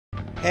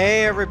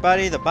Hey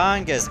everybody, the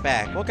Banga's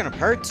back. Welcome to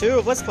part 2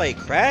 of Let's Play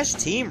Crash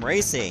Team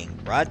Racing,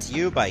 brought to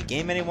you by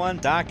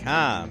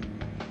GameAnyone.com.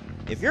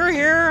 If you're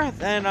here,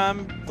 then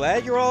I'm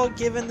glad you're all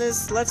giving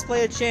this Let's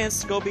Play a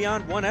chance to go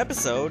beyond one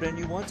episode and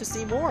you want to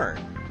see more.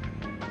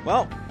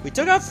 Well, we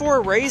took out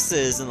 4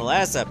 races in the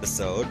last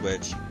episode,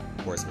 which,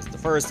 of course, was the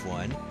first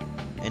one,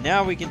 and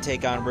now we can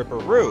take on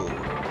Ripperoo.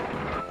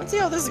 Let's see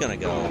how this is gonna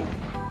go.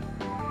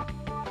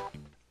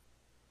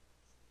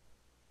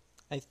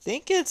 I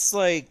think it's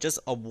like just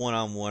a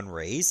one-on-one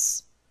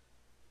race,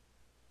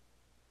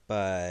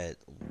 but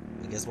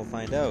I guess we'll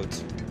find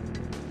out.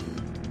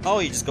 Oh,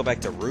 you just go back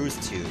to Roo's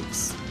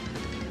tubes.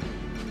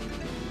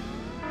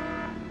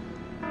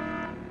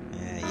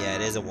 Yeah,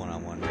 it is a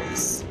one-on-one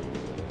race.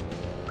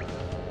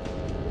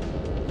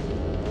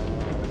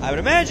 I would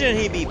imagine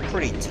he'd be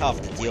pretty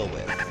tough to deal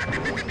with.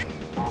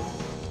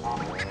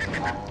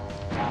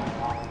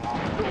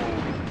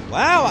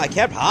 Wow, I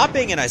kept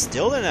hopping and I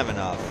still didn't have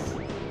enough.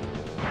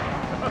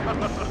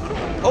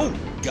 Oh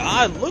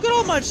god, look at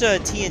how much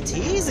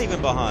TNT he's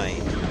leaving behind.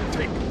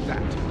 Take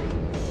that.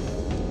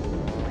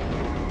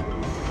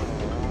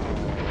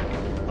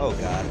 Oh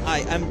god,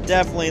 I'm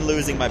definitely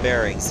losing my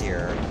bearings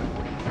here.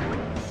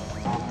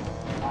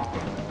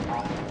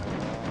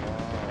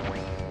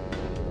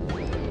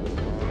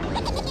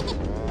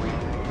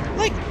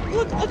 Like,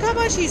 look how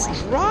much he's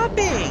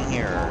dropping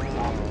here.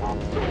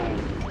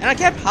 And I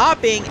kept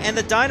hopping and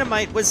the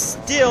dynamite was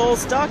still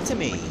stuck to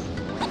me.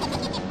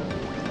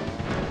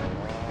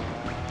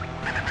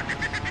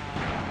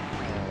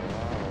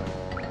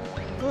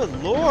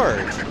 Good lord.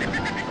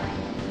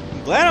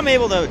 I'm glad I'm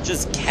able to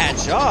just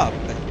catch up,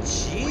 but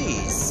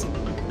jeez.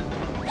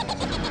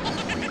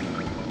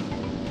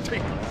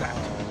 Take that.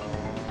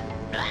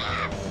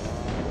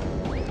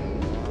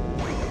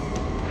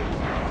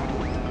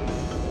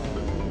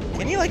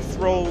 Can he like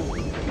throw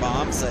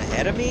bombs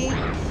ahead of me?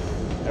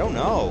 I don't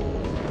know.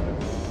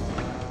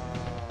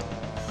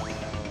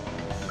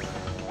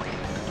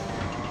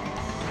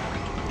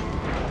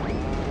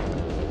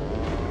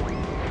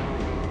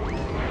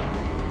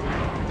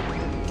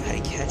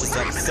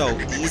 Up so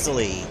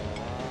easily.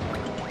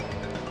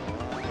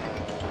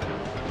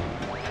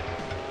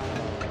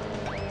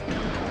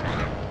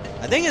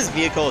 I think his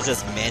vehicle is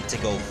just meant to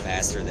go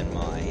faster than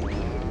mine.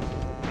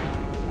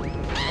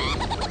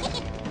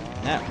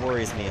 And that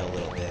worries me a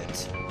little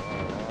bit.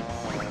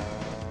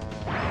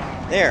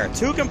 There,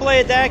 2 can play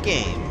at that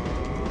game.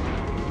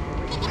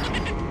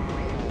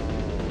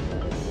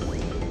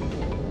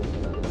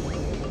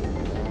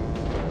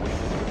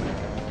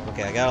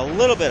 Okay, I got a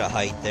little bit of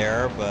height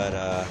there,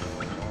 but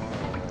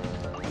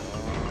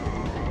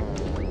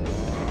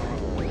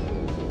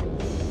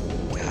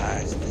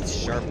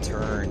sharp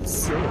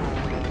turns.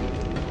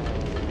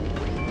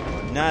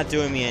 Not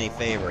doing me any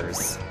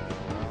favors.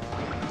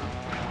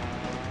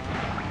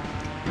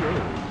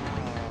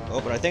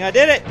 Oh, but I think I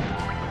did it!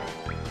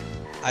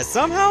 I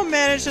somehow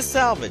managed to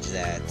salvage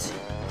that.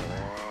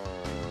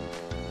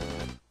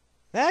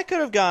 That could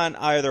have gone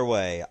either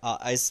way,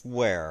 I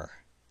swear.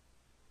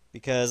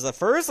 Because the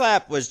first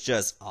lap was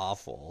just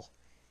awful.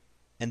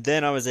 And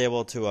then I was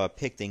able to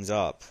pick things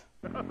up.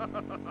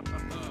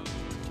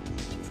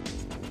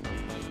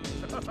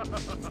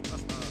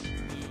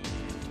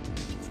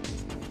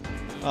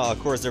 Oh, of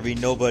course there'd be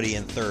nobody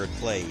in 3rd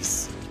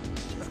place.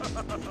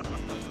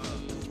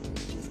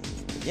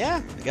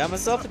 Yeah, I got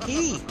myself a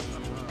key.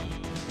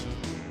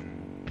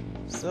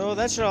 So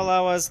that should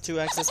allow us to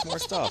access more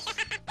stuff.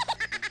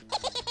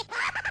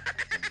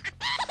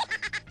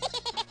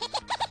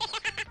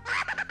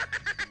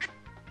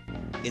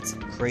 It's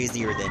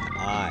crazier than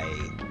I.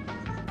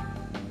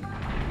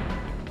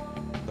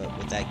 But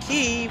with that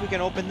key, we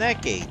can open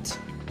that gate.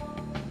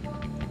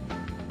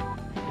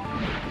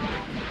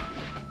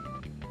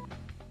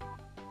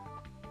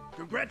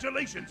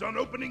 Congratulations on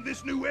opening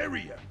this new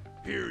area.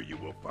 Here you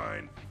will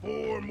find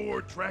 4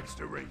 more tracks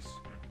to race.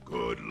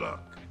 Good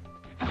luck.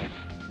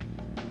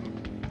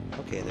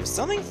 Okay, there's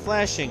something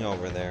flashing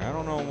over there. I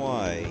don't know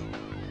why.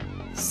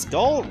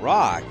 Skull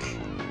Rock.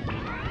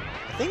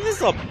 I think this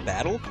is a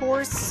battle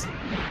course?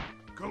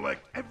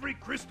 Collect every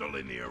crystal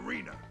in the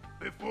arena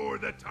before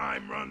the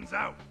time runs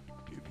out.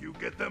 If you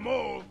get them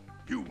all,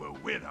 you will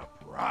win a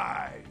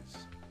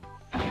prize.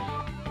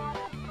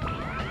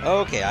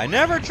 Okay, I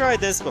never tried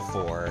this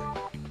before.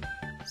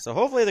 So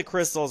hopefully the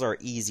crystals are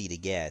easy to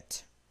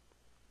get.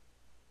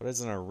 What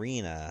is an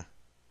arena?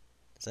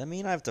 Does that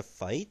mean I have to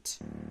fight?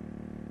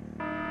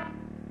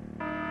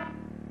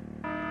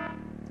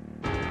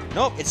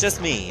 Nope, it's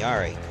just me.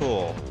 Alright,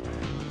 cool.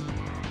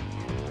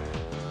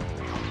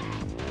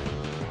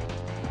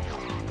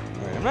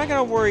 Alright, I'm not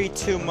gonna worry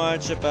too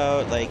much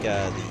about, like,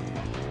 the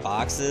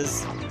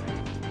boxes.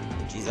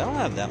 Jeez, I don't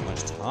have that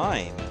much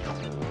time.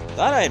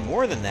 Thought I had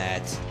more than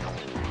that.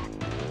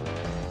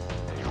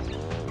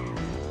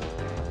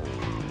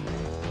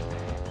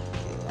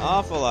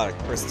 Awful lot of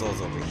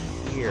crystals over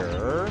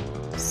here.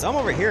 Some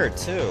over here,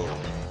 too.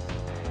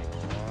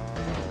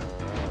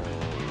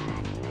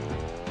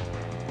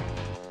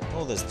 What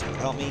will this do?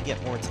 Help me get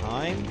more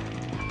time?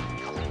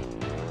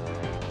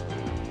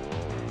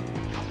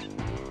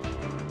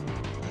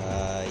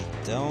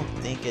 don't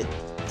think it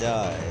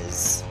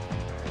does.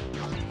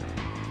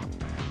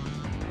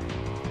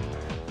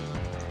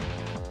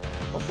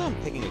 Hopefully I'm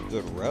picking a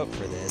good route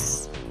for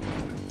this.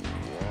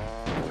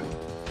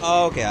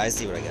 Oh, okay, I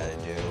see what I gotta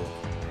do.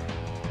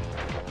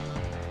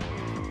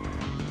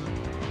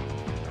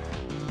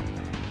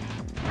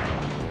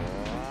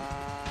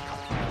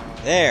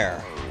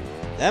 There.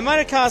 That might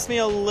have cost me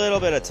a little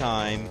bit of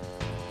time.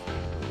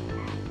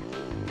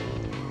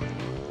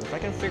 If I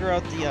can figure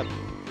out the,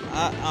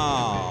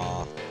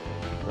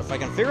 But if I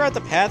can figure out the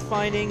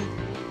pathfinding,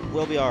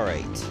 we'll be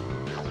alright.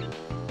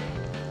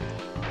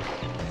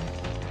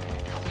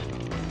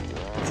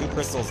 2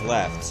 crystals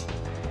left.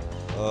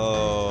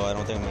 Oh, I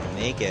don't think I'm gonna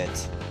make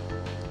it.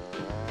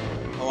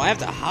 Oh, I have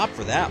to hop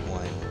for that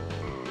one.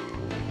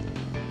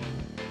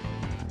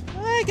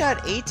 I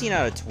got 18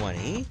 out of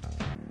 20.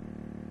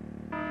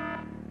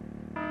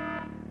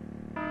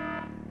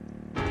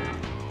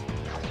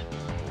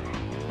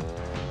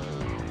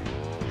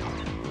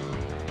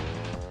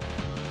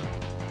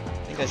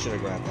 I should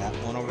have grabbed that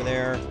one over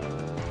there.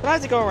 But I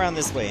have to go around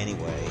this way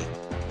anyway.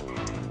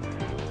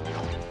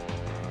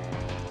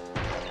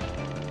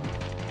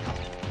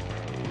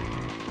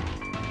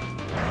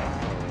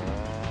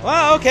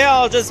 Well, okay,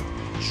 I'll just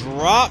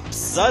drop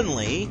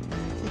suddenly.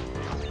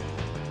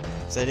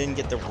 Because I didn't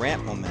get the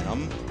ramp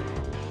momentum.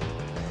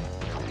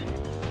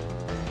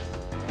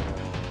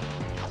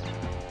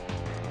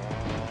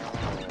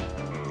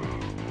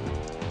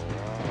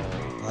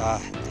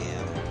 Ah,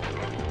 damn.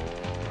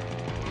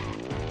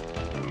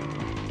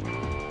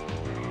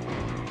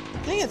 I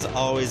think it's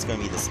always going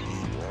to be the speed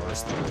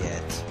wars to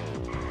get.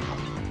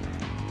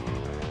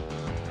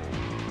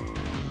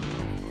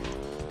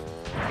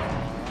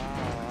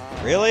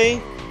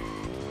 Really?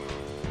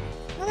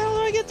 How the hell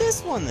do I get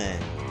this one then?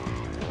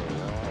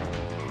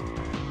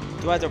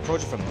 Do I have to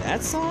approach it from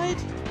that side?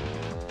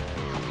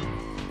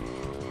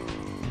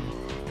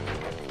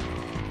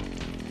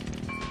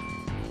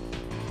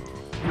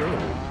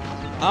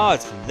 Oh,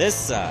 it's from this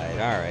side.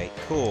 Alright,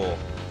 cool.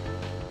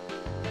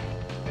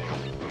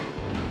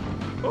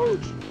 Ouch!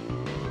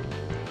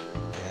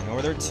 Okay, I know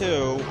where they're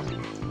two.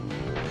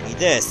 I need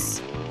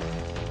this.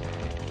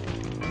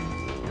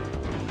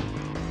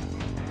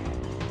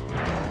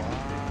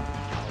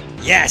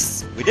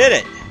 Yes! We did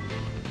it!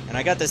 And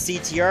I got the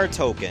CTR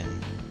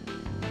token.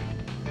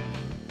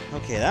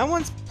 Okay, that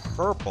one's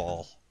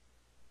purple.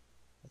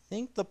 I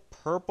think the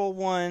purple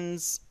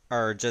ones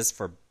are just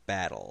for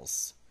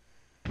battles.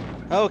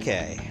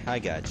 Okay, I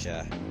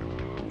gotcha.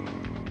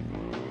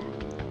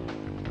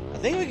 I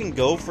think we can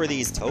go for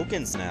these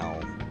tokens now.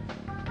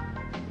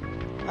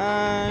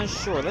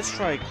 Sure, let's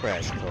try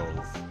Crash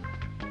Cove.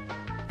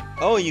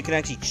 Oh, you can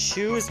actually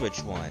choose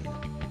which one.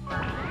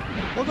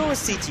 We'll go with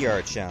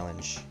CTR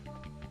Challenge.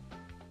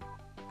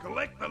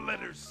 Collect the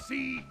letters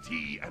C,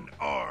 T, and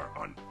R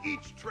on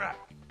each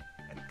track,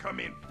 and come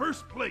in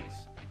first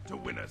place to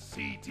win a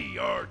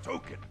CTR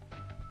token.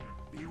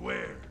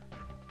 Beware,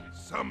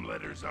 some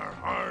letters are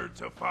hard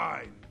to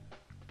find.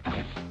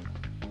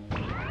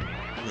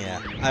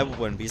 Yeah, I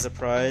wouldn't be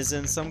surprised.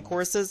 In some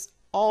courses,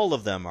 all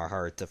of them are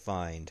hard to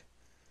find.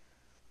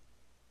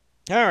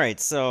 Alright,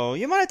 so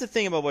you might have to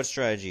think about what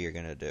strategy you're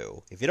gonna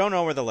do, if you don't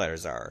know where the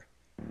letters are.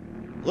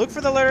 Look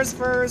for the letters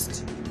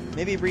first,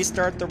 maybe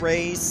restart the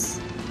race,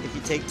 if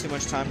you take too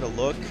much time to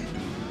look.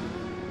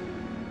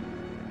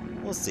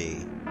 We'll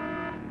see.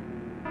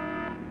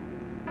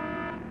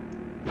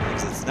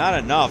 Because it's not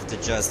enough to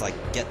just, like,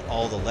 get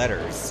all the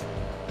letters.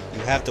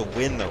 You have to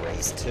win the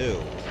race, too.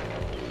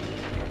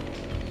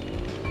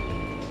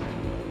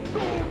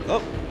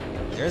 Oh,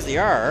 there's the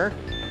R.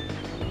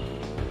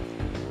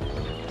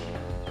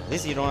 At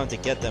least you don't have to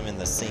get them in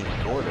the same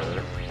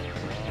order.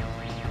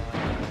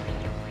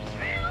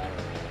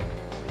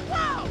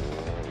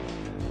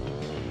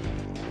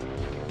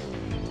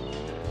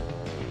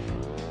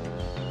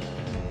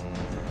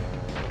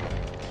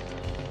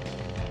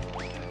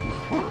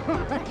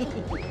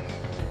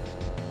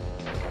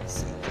 Let's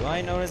see, do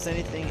I notice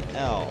anything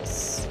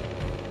else?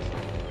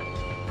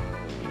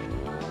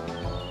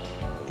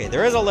 Okay,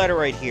 there is a letter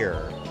right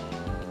here.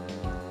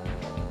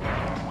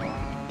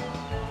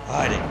 Oh,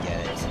 I didn't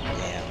get it.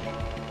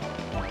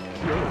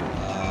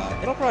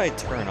 Damn. It'll probably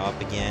turn up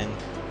again.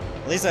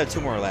 At least I have 2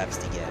 more laps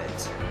to get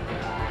it.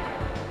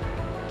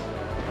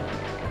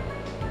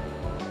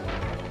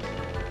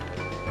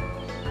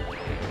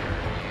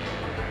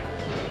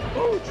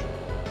 Ouch!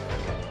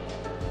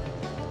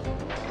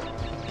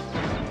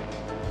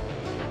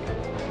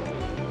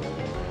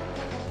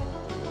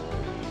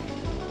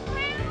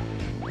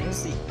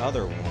 Where's the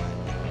other one?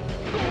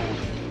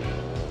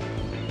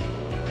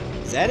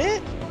 Is that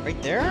it?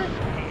 Right there?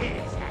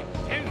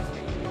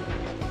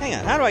 Hang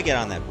on, how do I get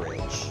on that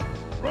bridge?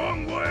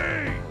 Wrong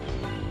way!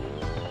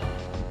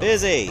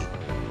 Busy!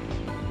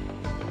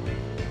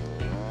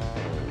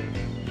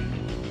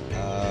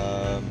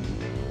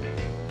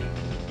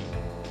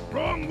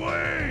 Wrong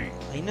way!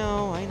 I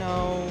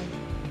know.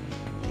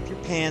 Keep your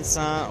pants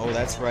on. Oh,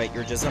 that's right,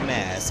 you're just a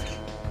mask.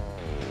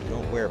 You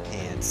don't wear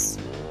pants.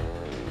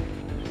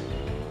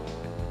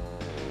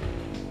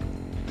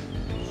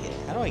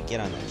 do I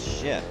get on that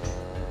ship?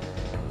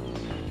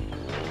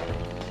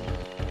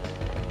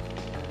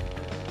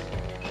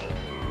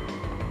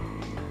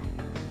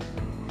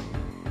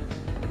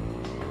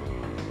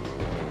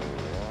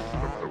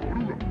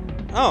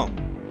 Oh,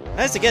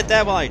 nice to get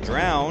that while I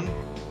drown.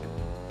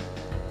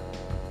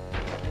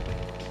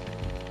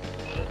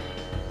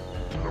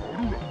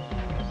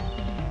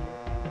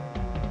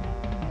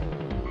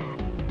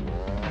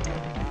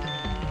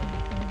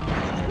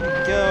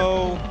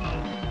 Go.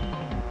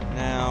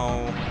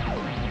 Now,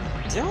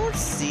 don't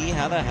see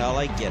how the hell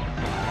I get on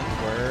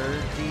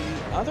where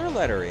the other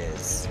letter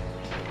is.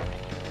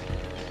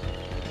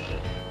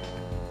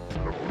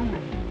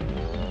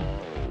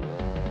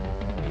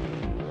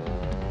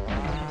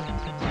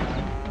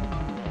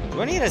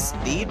 Do I need a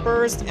speed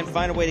burst and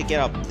find a way to get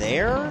up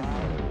there?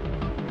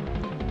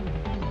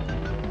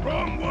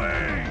 Wrong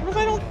way! What if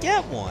I don't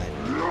get one?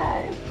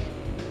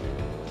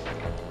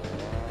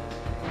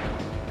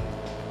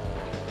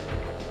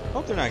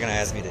 Hope they're not gonna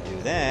ask me to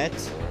do that.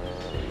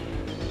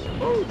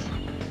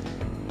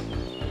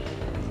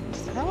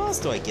 How else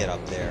do I get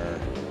up there?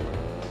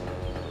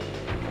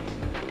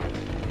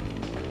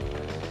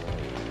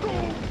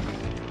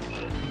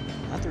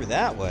 Not through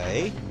that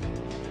way.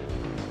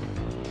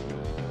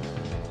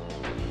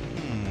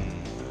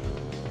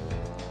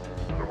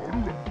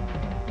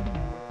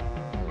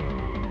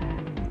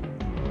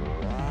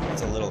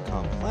 It's a little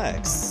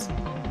complex.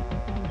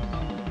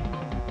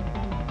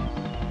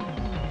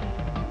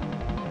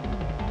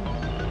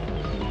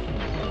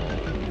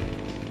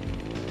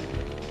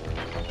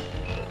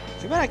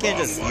 Too bad I can't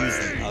just use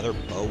the other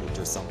boat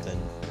or something.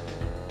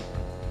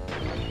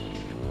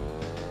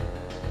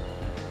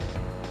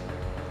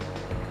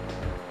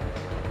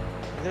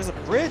 There's a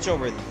bridge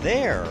over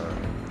there.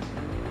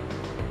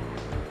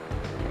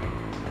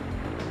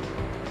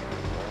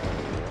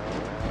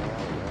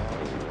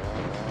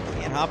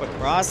 Can't hop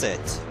across it.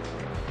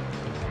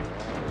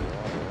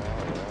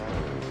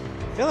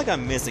 I feel like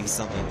I'm missing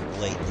something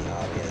blatantly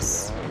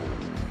obvious.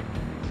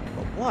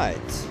 But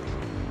what?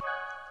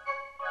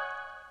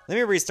 Let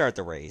me restart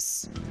the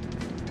race.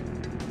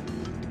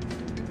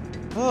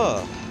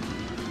 Oh,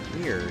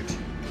 weird.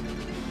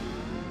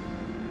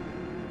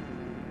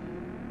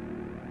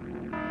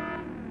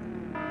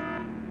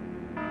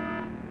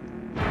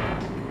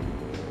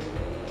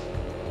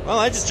 Well,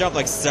 I just jumped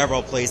like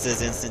several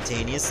places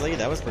instantaneously.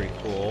 That was pretty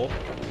cool.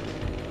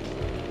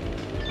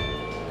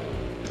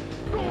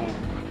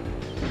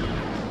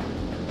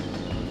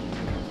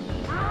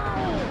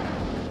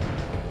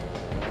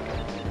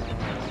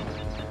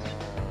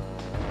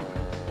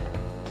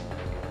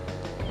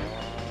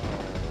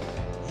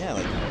 Yeah,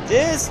 like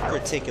this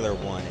particular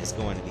one is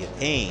going to be a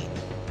pain.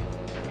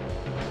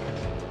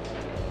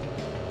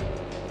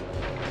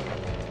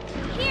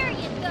 Here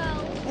you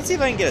go. Let's see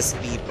if I can get a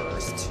speed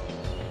burst.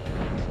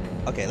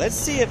 Okay, let's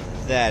see if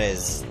that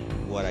is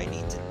what I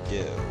need to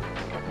do.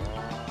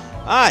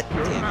 Ah,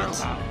 damn it.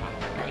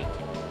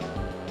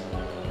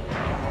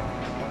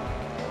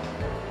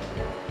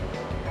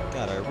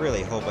 God, I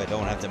really hope I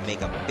don't have to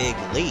make a big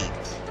leap.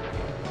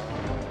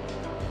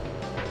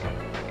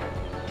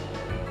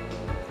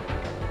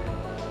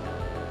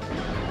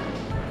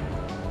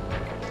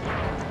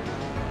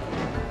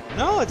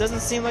 No, it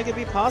doesn't seem like it'd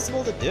be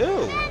possible to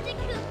do.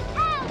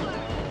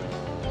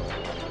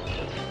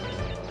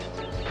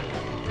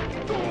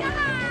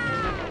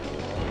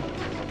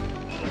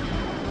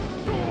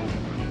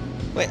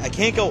 Wait, I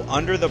can't go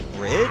under the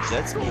bridge?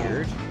 That's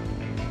weird.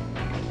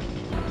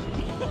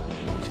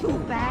 Too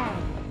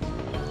bad.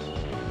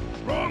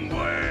 Wrong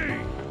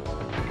way!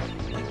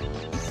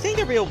 I think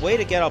there'd be a way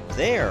to get up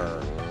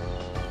there.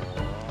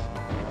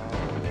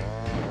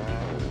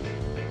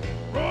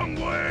 Wrong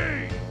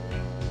way!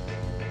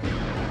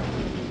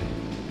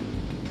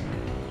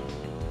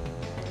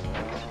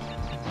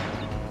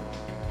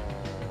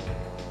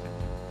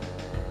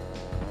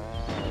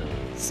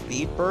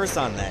 Speed burst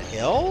on that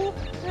hill,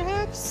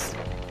 perhaps?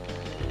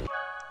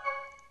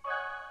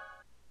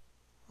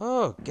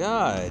 Oh,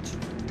 God.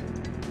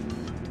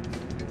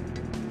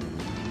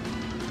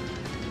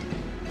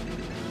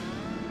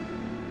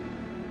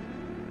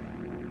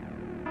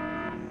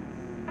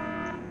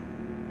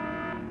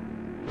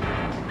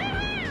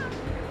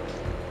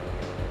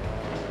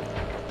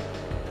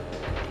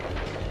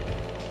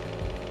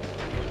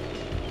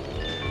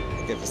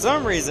 Okay, for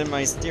some reason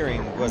my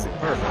steering wasn't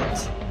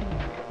perfect.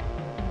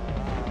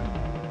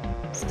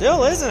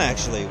 Still isn't,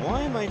 actually.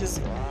 Why am I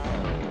just...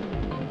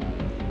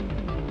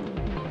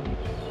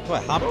 Do I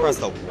hop across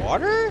the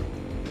water?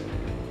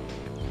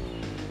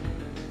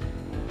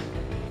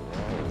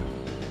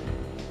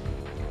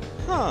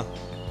 Huh.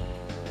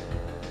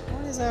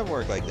 Why does that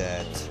work like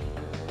that?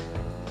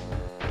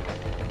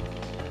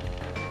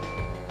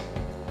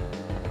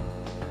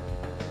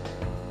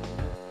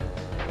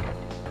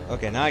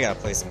 Okay, now I gotta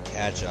play some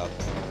catch up.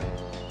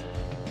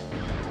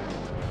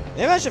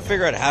 Maybe I should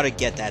figure out how to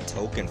get that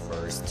token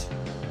first.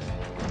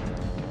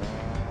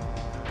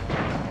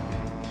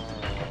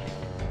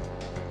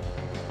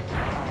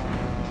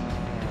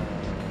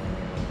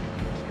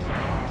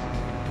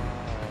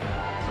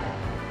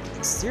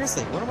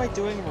 Seriously, what am I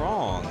doing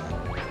wrong?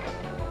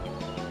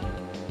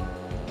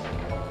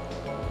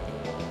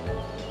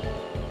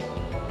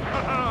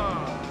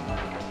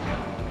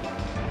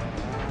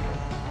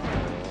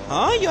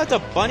 Huh? You have to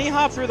bunny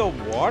hop through the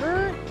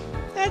water?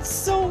 That's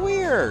so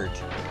weird.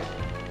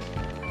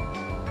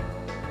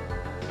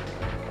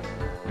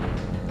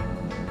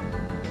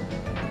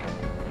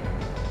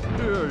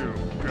 There you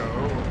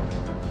go.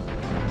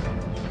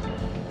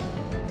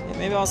 Yeah,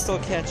 maybe I'll still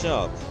catch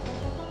up.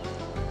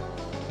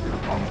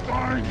 I'm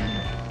fine.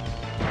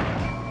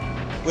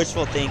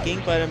 Wishful thinking,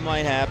 but it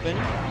might happen.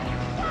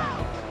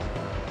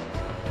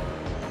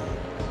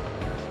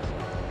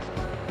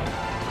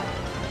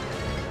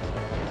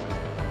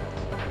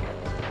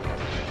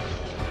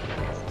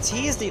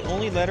 T is the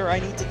only letter I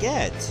need to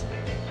get.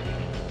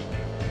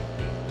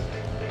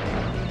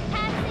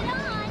 Pass it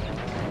on.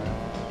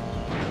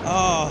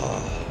 Oh.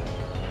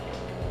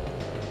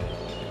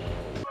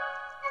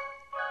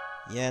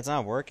 Yeah, it's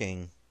not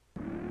working.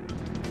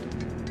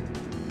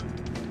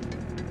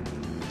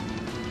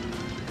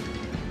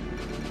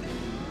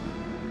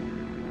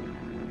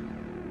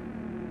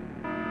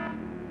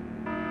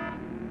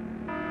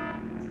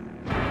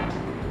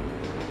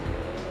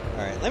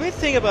 Alright, let me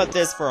think about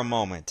this for a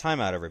moment. Time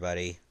out,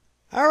 everybody.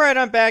 Alright,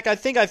 I'm back. I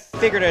think I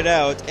figured it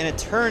out, and it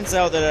turns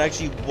out that it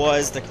actually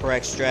was the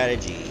correct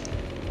strategy.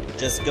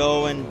 Just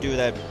go and do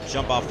that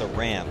jump off the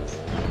ramp.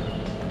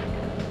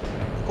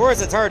 Of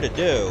course, it's hard to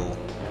do.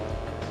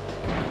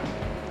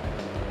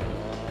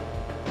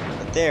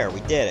 But there, we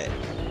did it.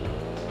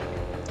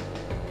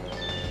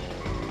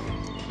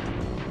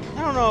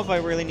 I don't know if I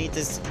really need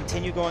to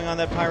continue going on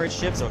that pirate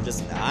ship, so I'm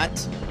just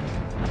not.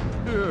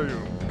 There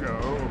you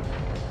go.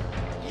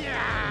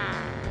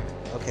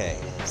 Okay,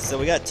 so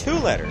we got 2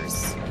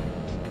 letters.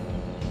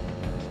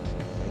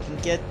 We can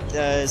get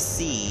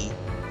C,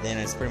 then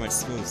it's pretty much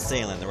smooth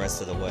sailing the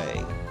rest of the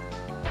way.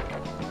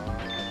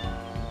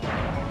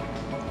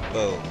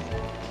 Boom.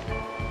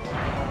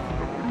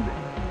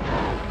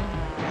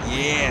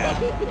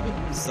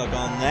 Yeah! Suck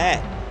on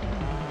that.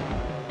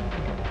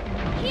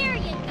 Here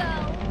you go.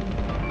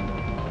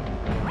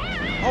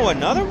 Oh,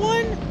 another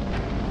one?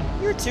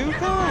 You're too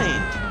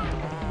kind.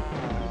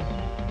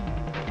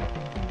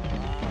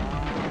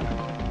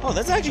 Oh,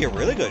 that's actually a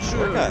really good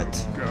shortcut.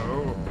 There you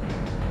go.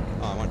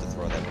 Oh, I wanted to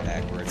throw that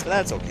backwards, but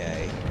that's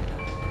okay.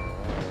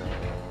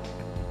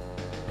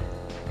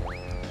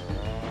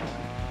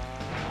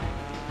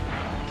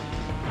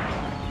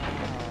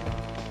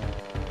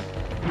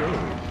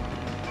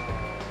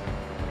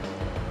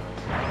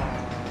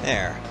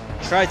 There.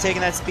 Try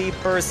taking that speed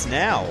burst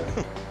now.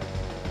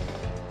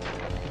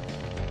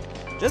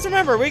 Just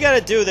remember, we gotta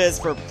do this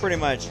for pretty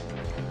much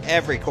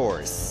every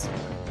course.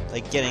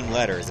 Like getting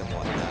letters and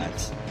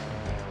whatnot.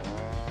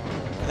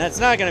 And that's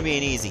not gonna be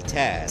an easy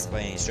task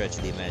by any stretch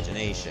of the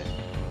imagination.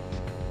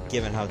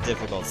 Given how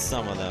difficult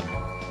some of them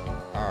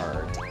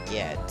are to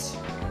get.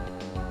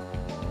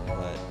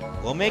 But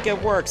we'll make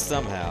it work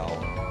somehow.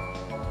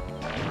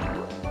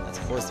 That's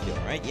a force field,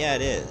 right? Yeah,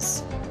 it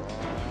is.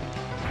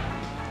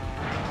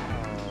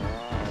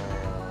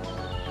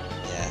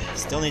 Yeah,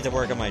 still need to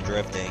work on my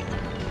drifting.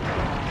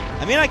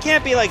 I mean, I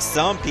can't be like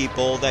some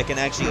people that can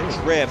actually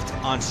drift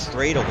on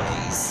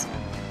straightaways.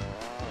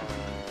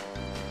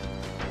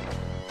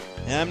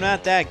 And I'm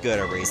not that good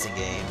at racing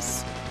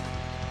games.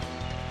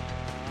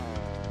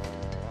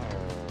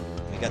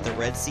 We got the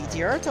red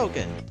CTR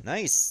token.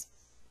 Nice.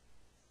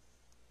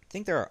 I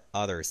think there are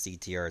other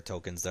CTR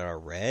tokens that are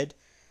red,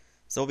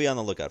 so we'll be on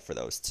the lookout for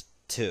those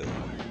too.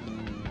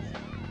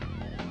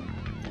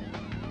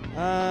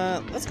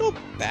 Let's go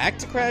back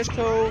to Crash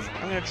Cove.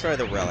 I'm gonna try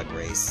the relic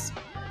race.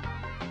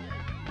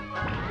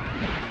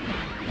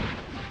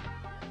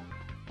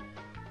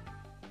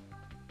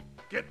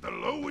 Get the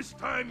lowest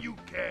time you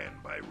can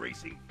by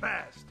racing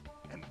fast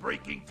and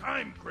breaking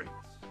time crates.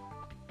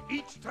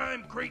 Each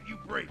time crate you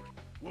break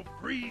will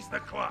freeze the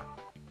clock.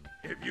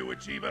 If you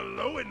achieve a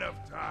low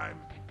enough time,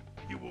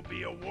 you will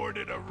be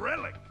awarded a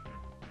relic.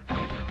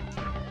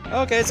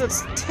 Okay, so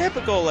it's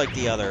typical like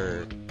the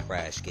other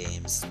Crash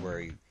games, where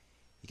you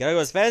gotta go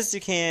as fast as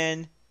you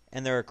can,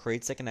 and there are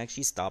crates that can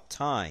actually stop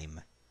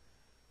time.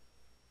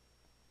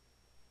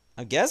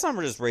 I guess I'm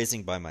just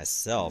racing by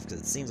myself, because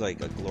it seems like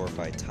a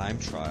glorified time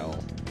trial.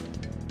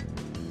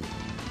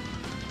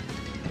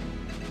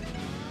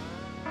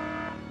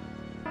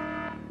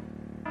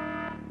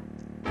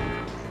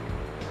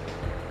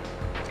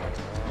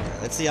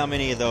 Let's see how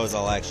many of those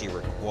I'll actually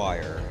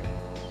require.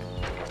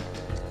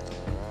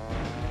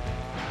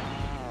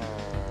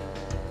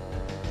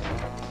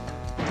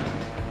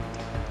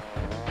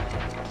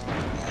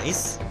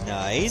 Nice,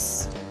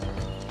 nice.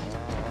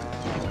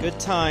 Good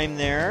time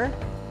there.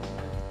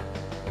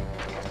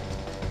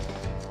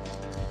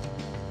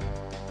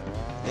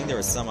 I think there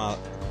was some out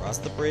across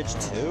the bridge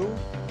too.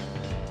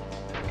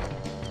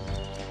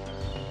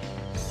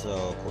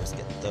 So, of course,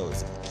 get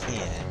those if you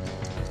can.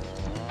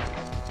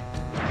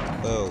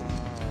 Boom.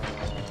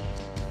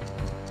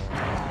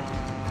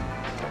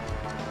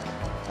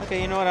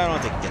 Okay, you know what? I don't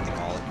have to get them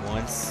all at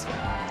once.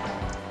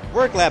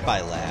 Work lap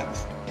by lap.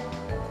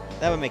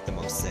 That would make the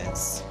most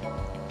sense.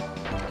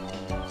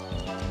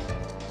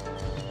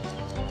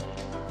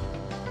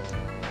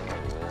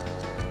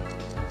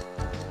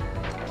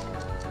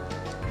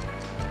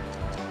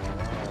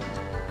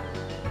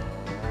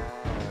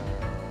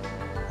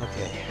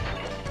 Okay.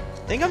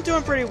 I think I'm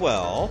doing pretty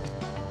well.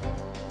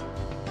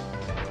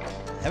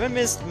 Haven't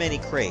missed many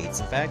crates.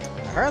 In fact,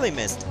 I hardly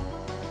missed...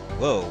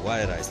 Whoa,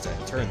 why did I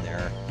turn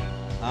there?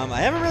 I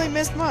haven't really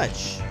missed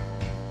much.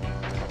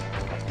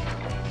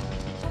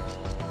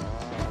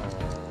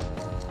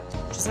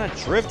 Just not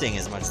drifting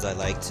as much as I'd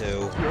like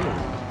to.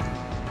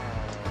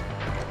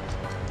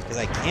 Because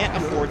I can't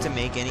afford to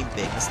make any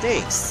big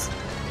mistakes.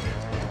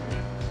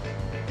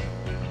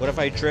 What if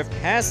I drift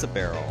past the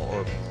barrel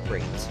or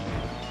crate?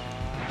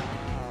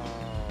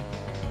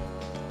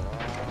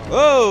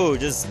 Whoa,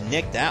 just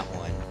nicked that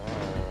one.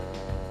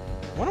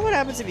 I wonder what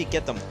happens if you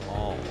get them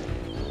all.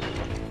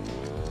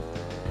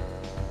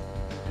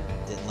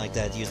 Didn't like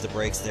that, use the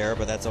brakes there,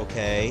 but that's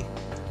okay.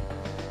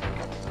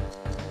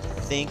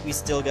 I think we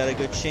still got a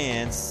good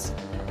chance.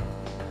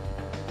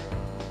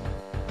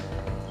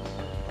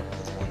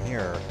 There's one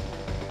here.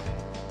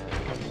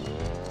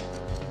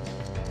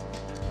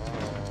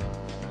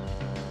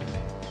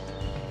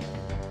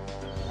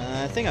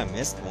 I think I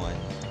missed one.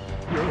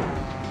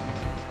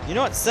 You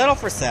know what? Settle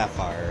for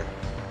Sapphire.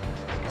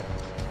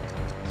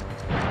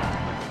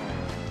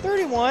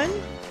 31?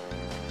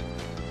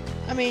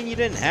 I mean, you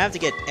didn't have to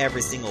get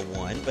every single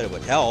one, but it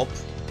would help.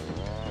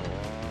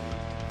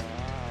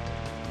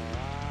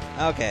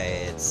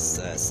 Okay, it's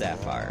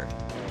Sapphire.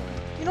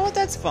 You know what?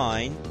 That's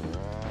fine.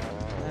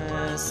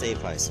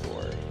 Save high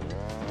score.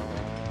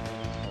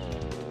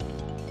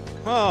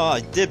 Oh,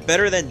 I did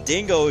better than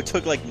Dingo, who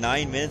took like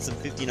 9 minutes and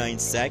 59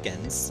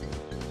 seconds.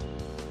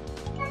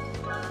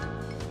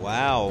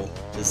 Wow,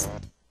 just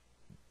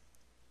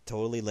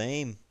totally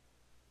lame.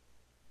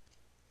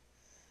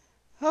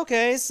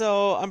 Okay,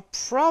 so I'm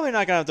probably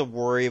not gonna have to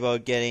worry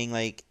about getting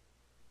like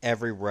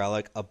every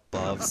relic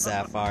above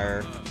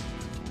Sapphire.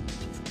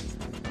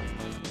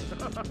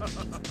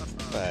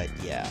 But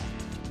yeah.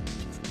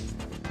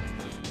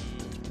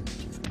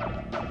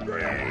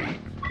 Great!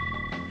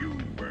 You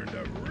burned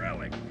a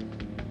relic!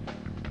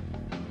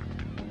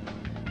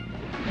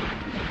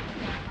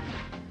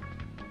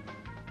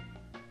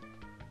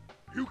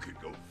 You can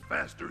go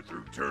faster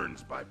through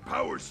turns by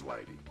power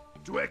sliding.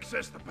 To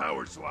access the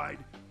power slide,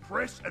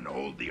 press and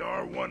hold the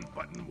R1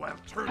 button while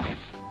turning.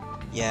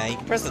 Yeah, you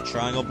can press the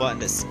triangle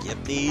button to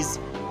skip these.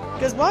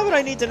 Because why would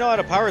I need to know how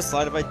to power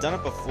slide if I'd done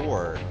it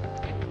before?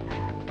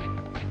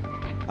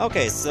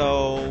 Okay,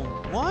 so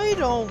why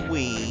don't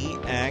we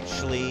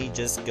actually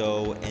just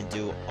go and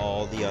do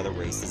all the other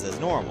races as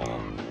normal?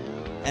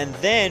 And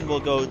then we'll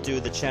go do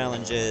the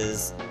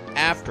challenges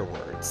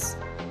afterwards.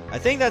 I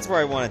think that's where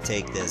I want to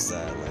take this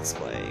Let's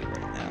Play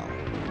right now.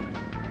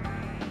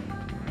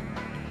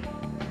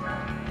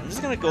 I'm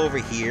just going to go over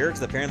here,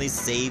 because apparently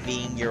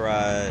saving your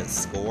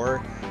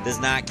score does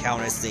not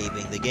count as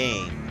saving the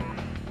game.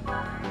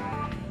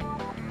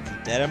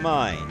 Keep that in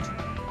mind.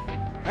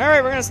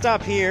 Alright, we're going to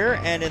stop here,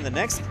 and in the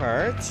next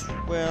part,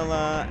 well,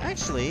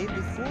 actually,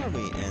 before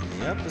we end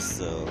the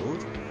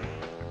episode,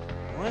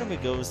 why don't we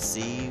go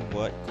see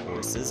what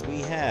courses we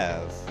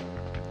have?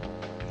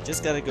 We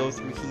just got to go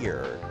through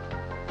here.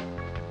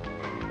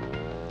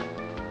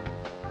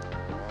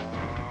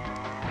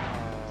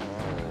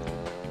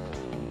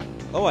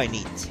 Oh, I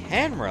need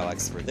 10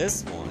 relics for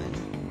this one.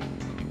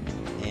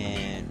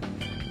 And...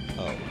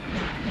 oh.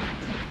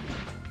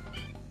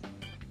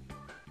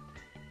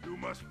 You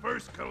must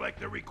first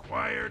collect the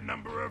required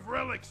number of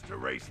relics to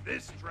race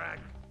this track.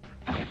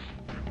 I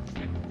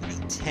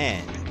need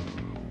 10.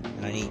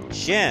 And I need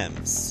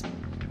gems.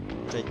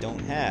 Which I don't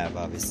have,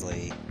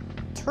 obviously.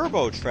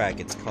 Turbo Track,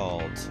 it's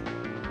called.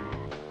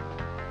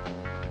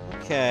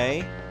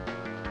 Okay.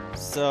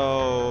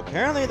 So,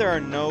 apparently there are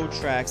no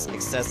tracks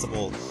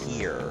accessible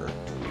here.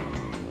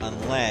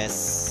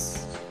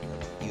 Unless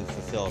you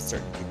fulfill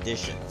certain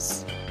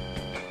conditions.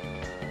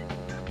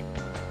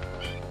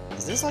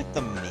 Is this like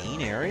the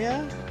main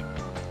area?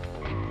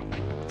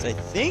 'Cause I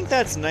think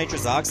that's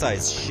Nitrous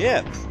Oxide's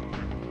ship.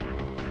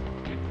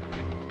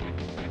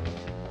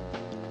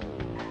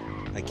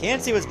 I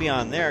can't see what's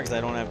beyond there because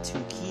I don't have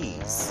 2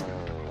 keys.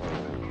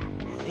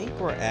 I think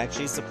we're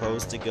actually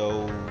supposed to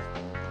go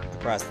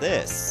across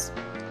this.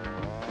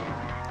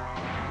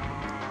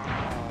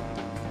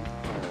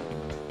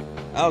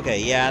 Okay,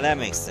 yeah, that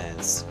makes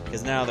sense.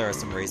 Because now there are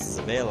some races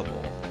available.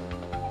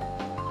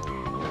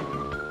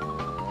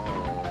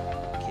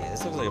 Okay,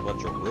 this looks like a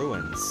bunch of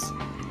ruins.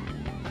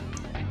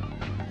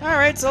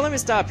 Alright, so let me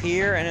stop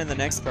here, and in the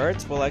next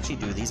part, we'll actually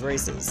do these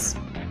races.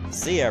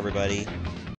 See ya, everybody.